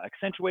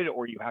accentuated,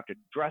 or you have to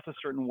dress a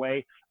certain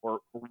way, or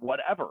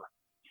whatever.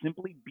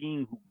 Simply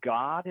being who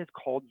God has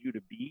called you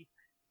to be,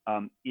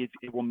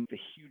 it will make a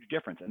huge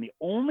difference. And the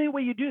only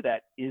way you do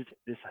that is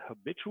this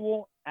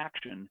habitual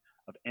action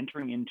of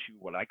entering into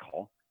what I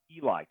call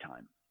Eli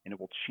time, and it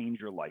will change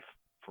your life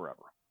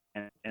forever.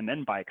 And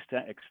then by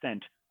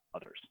extent,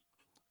 others.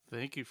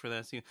 Thank you for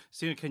that, Stephen.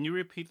 Stephen, can you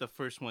repeat the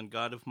first one,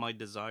 God of my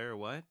desire,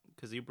 what?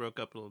 Because you broke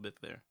up a little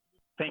bit there.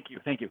 Thank you.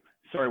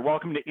 Sorry,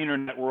 welcome to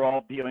Internet. We're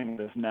all dealing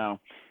with this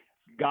now.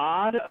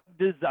 God of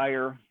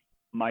desire,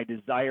 my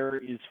desire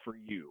is for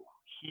you.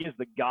 He is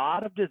the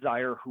God of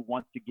desire who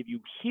wants to give you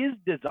his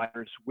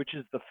desires, which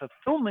is the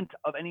fulfillment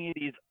of any of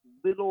these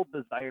little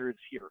desires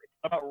here. It's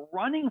about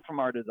running from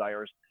our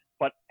desires,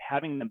 but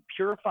having them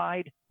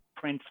purified,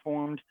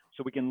 transformed,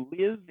 so we can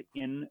live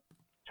in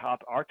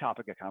our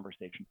topic of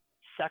conversation,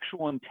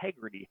 sexual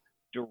integrity,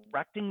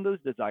 directing those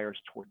desires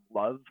toward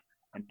love,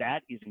 and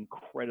that is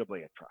incredibly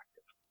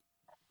attractive.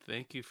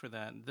 Thank you for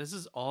that. This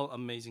is all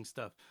amazing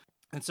stuff.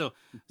 And so,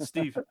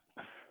 Steve,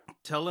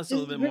 tell us a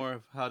little bit more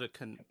of how to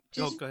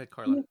go ahead,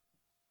 Carla.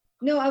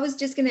 No, I was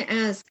just going to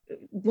ask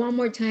one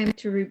more time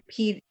to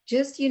repeat,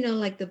 just,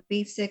 like the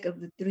basic of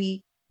the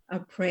three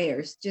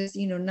prayers, just,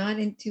 not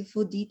into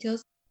full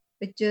details,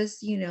 but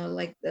just,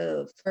 like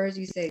the first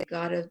you say,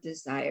 God of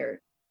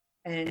desire.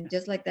 And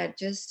just like that,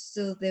 just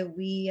so that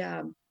we,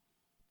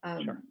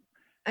 Sure.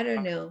 I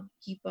don't know,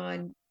 keep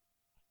on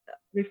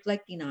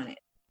reflecting on it.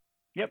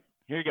 Yep,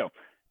 here you go.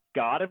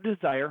 God of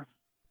desire,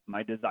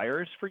 my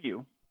desire is for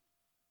you.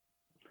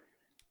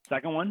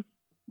 Second one,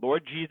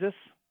 Lord Jesus,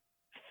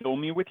 fill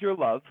me with your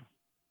love.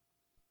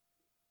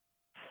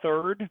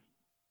 Third,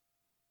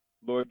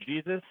 Lord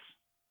Jesus,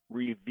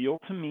 reveal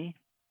to me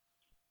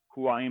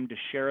who I am to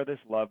share this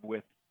love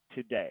with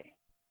today.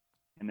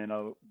 And then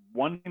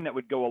one thing that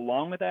would go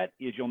along with that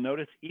is you'll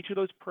notice each of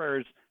those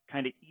prayers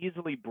kind of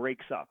easily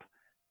breaks up.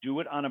 Do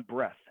it on a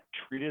breath.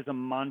 Treat it as a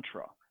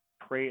mantra.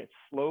 Pray it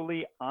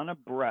slowly on a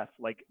breath,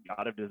 like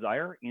God of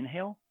desire.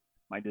 Inhale,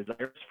 my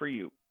desire is for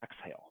you.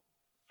 Exhale.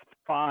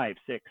 5,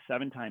 6,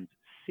 7 times,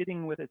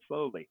 sitting with it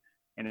slowly.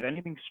 And if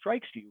anything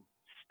strikes you,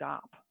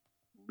 stop.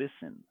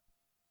 Listen.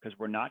 Because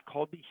we're not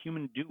called to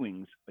human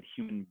doings, but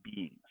human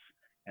beings.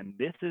 And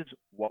this is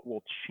what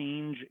will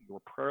change your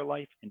prayer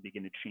life and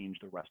begin to change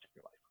the rest of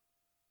your life.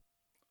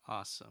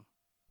 Awesome.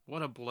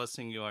 What a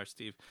blessing you are,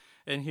 Steve.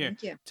 And here,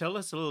 tell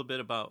us a little bit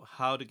about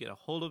how to get a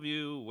hold of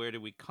you. Where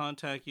do we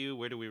contact you?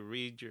 Where do we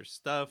read your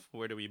stuff?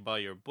 Where do we buy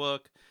your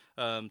book?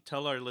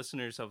 Tell our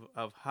listeners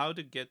of how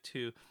to get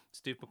to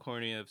Steve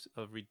Pokorny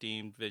of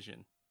Redeemed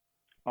Vision.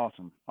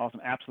 Awesome.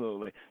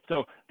 Absolutely.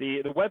 So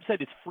the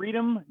website is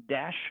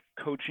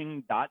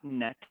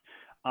freedom-coaching.net.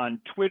 On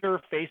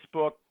Twitter,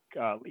 Facebook,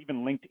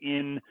 even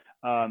LinkedIn,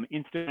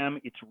 Instagram,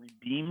 it's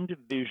Redeemed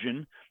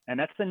Vision. And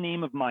that's the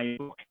name of my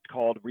book. It's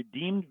called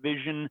Redeemed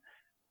Vision,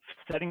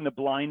 Setting the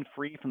Blind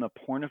Free from the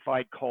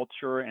Pornified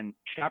Culture. And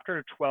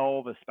chapter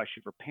 12,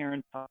 especially for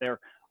parents out there,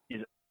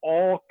 is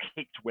all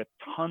caked with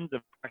tons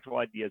of practical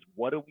ideas.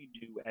 What do we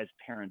do as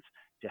parents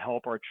to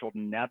help our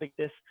children navigate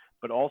this,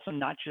 but also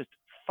not just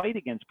fight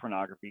against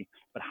pornography,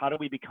 but how do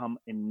we become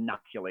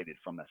inoculated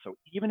from this? So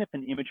even if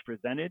an image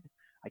presented,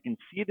 I can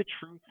see the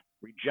truth,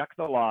 reject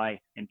the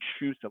lie, and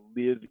choose to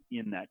live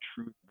in that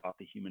truth about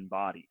the human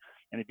body.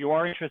 And if you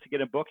are interested to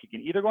get a book, you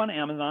can either go on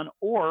Amazon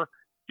or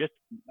just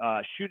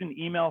shoot an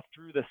email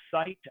through the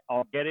site.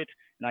 I'll get it,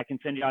 and I can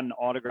send you out an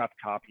autographed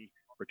copy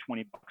for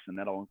 $20, and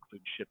that'll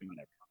include shipping and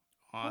everything.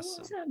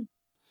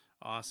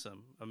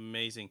 Awesome.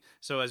 Amazing.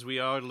 So as we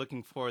are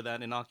looking for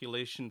that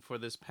inoculation for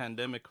this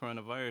pandemic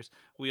coronavirus,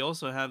 we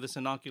also have this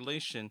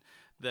inoculation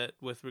that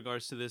with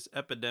regards to this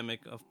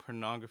epidemic of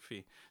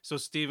pornography. So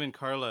Steve and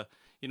Carla,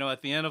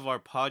 at the end of our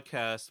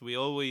podcast, we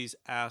always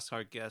ask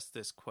our guests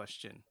this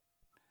question.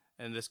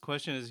 And this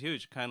question is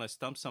huge, kind of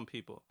stumps some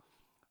people.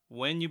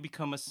 When you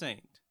become a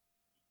saint,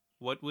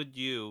 what would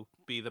you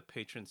be the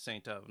patron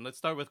saint of? And let's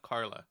start with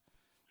Carla.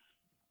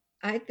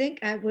 I think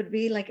I would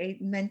be, like I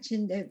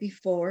mentioned it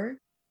before,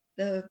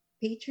 the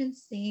patron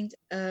saint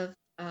of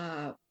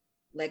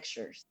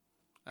lectures.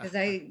 Because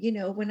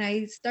when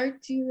I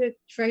start to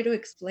try to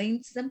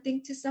explain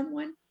something to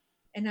someone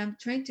and I'm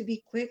trying to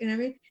be quick and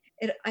everything,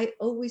 I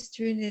always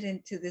turn it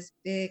into this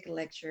big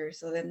lecture.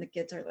 So then the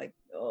kids are like,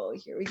 oh,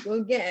 here we go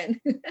again.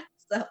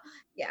 So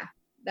yeah,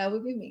 that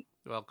would be me.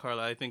 Well,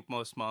 Carla, I think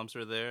most moms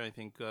are there. I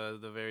think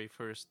the very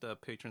first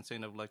patron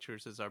saint of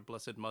lectures is our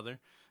Blessed Mother,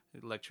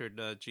 who lectured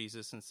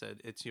Jesus and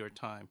said, "It's your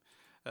time."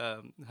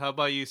 How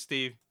about you,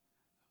 Steve?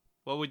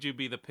 What would you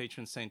be the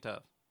patron saint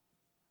of?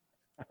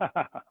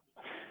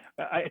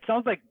 It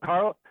sounds like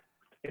Carl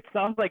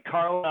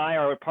and I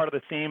are part of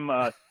the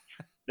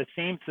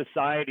same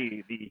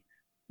society.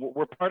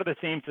 We're part of the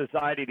same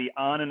society, the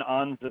On and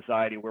On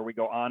Society, where we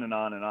go on and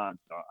on and on.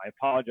 So I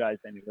apologize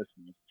to any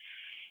listeners.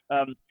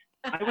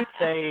 I would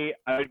say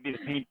I would be the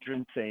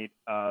patron saint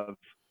of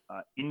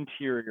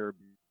interior.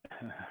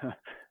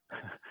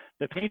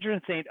 The patron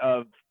saint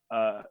of,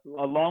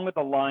 along with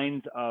the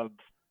lines of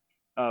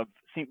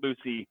St.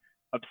 Lucy,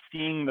 of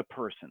seeing the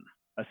person,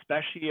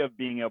 especially of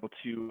being able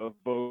to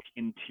evoke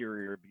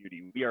interior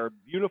beauty. We are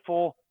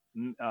beautiful,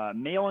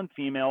 male and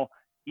female,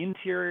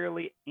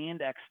 interiorly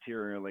and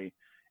exteriorly.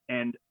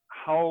 And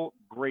how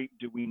great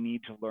do we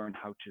need to learn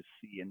how to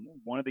see? And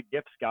one of the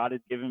gifts God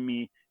has given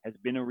me has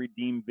been a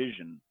redeemed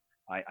vision.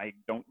 I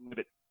don't live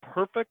it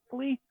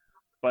perfectly,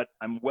 but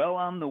I'm well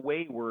on the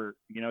way where,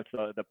 it's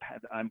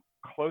I'm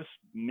close,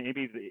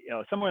 maybe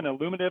somewhere in the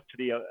illuminative to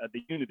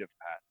the unitive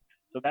path.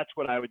 So that's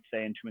what I would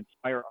say, and to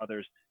inspire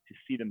others to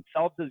see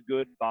themselves as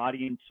good,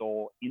 body and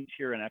soul,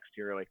 interior and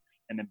exteriorly,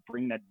 and then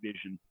bring that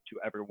vision to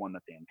everyone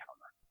that they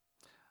encounter.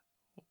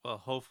 Well,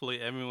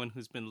 hopefully everyone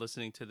who's been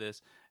listening to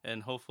this,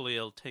 and hopefully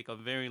it'll take a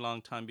very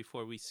long time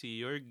before we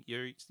see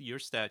your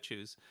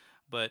statues,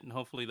 but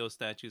hopefully those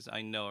statues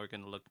I know are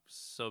going to look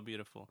so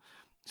beautiful.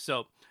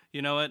 So,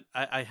 you know what?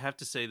 I have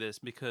to say this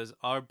because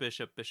our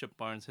Bishop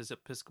Barnes, his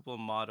Episcopal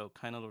motto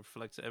kind of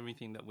reflects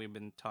everything that we've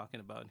been talking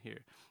about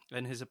here.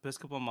 And his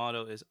Episcopal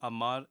motto is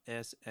Amar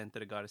es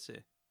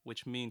entregarse,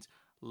 which means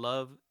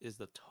love is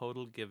the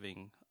total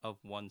giving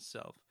of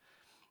oneself.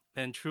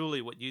 And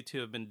truly what you two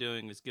have been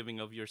doing is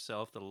giving of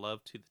yourself, the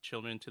love to the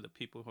children, to the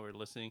people who are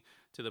listening,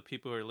 to the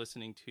people who are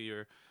listening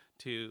to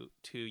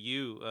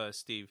you,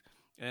 Steve.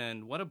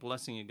 And what a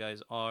blessing you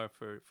guys are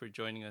for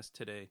joining us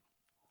today.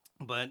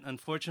 But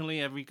unfortunately,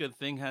 every good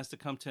thing has to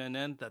come to an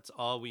end. That's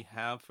all we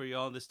have for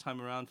y'all this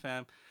time around,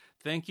 fam.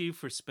 Thank you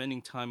for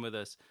spending time with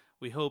us.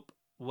 We hope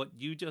what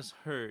you just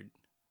heard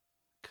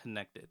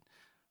connected.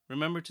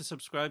 Remember to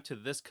subscribe to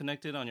This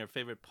Connected on your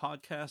favorite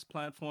podcast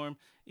platform.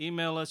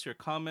 Email us your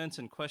comments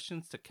and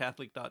questions to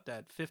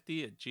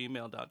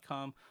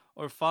catholic.dad50@gmail.com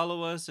or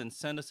follow us and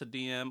send us a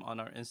DM on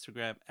our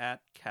Instagram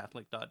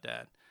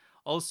 @catholic.dad.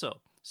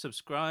 Also,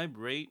 subscribe,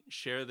 rate,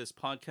 share this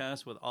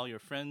podcast with all your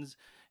friends.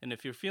 And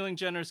if you're feeling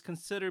generous,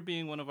 consider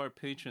being one of our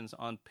patrons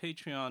on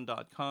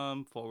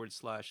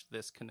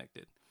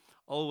patreon.com/thisconnected.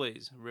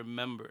 Always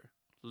remember,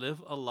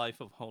 live a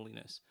life of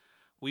holiness.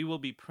 We will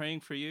be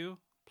praying for you.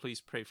 Please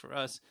pray for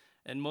us.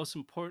 And most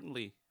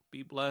importantly,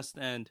 be blessed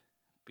and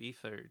be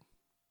third.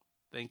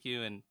 Thank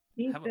you and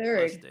have a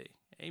blessed day.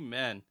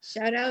 Amen.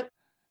 Shout out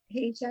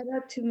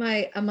to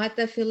my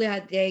Amata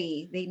Filia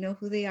Dei. They know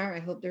who they are. I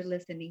hope they're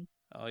listening.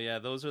 Oh, yeah,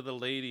 those are the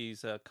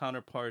ladies,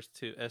 counterparts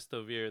to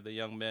Estovir, the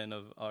young men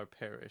of our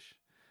parish.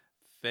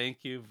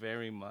 Thank you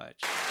very much.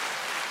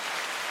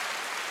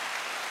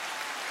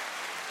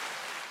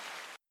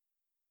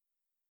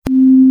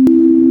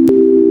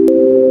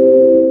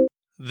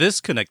 This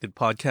Connected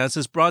podcast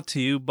is brought to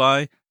you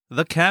by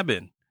The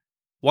Cabin.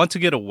 Want to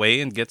get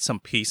away and get some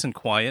peace and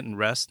quiet and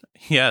rest?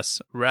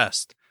 Yes,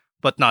 rest,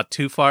 but not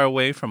too far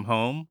away from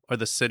home or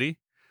the city?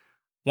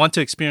 Want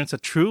to experience a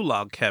true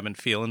log cabin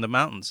feel in the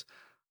mountains?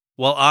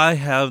 Well, I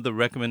have the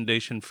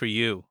recommendation for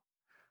you.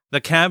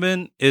 The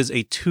Cabin is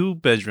a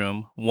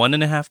 2-bedroom,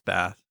 1.5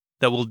 bath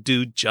that will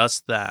do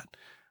just that.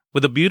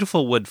 With a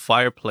beautiful wood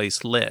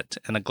fireplace lit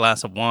and a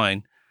glass of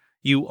wine,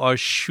 you are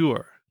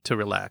sure to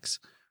relax.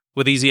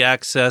 With easy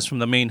access from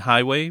the main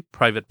highway,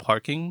 private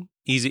parking,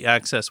 easy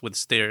access with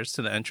stairs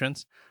to the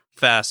entrance,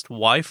 fast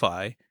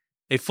Wi-Fi,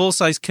 a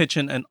full-size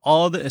kitchen, and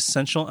all the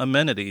essential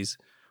amenities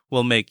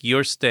will make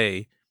your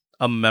stay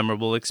a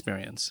memorable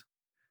experience.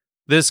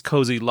 This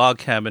cozy log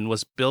cabin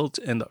was built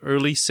in the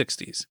early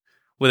 60s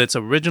with its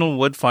original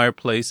wood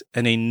fireplace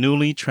and a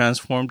newly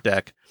transformed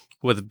deck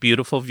with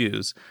beautiful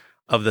views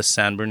of the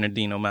San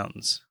Bernardino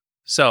Mountains.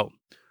 So,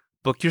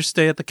 book your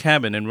stay at the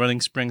Cabin in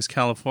Running Springs,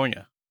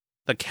 California.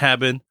 The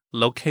Cabin,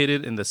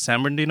 located in the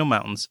San Bernardino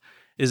Mountains,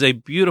 is a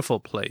beautiful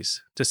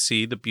place to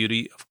see the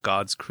beauty of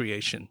God's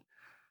creation.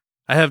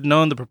 I have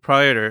known the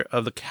proprietor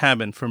of the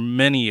Cabin for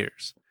many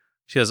years.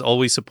 She has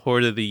always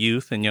supported the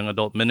youth and young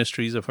adult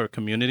ministries of her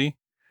community,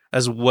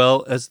 as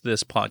well as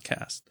this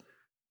podcast.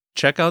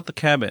 Check out The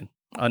Cabin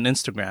on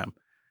Instagram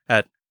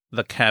at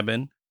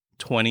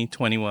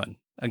TheCabin2021.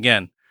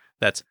 Again,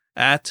 that's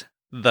at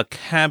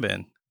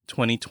TheCabin2021.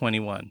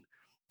 2021.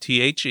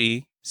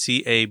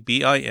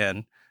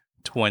 THECABIN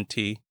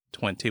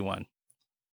 2021.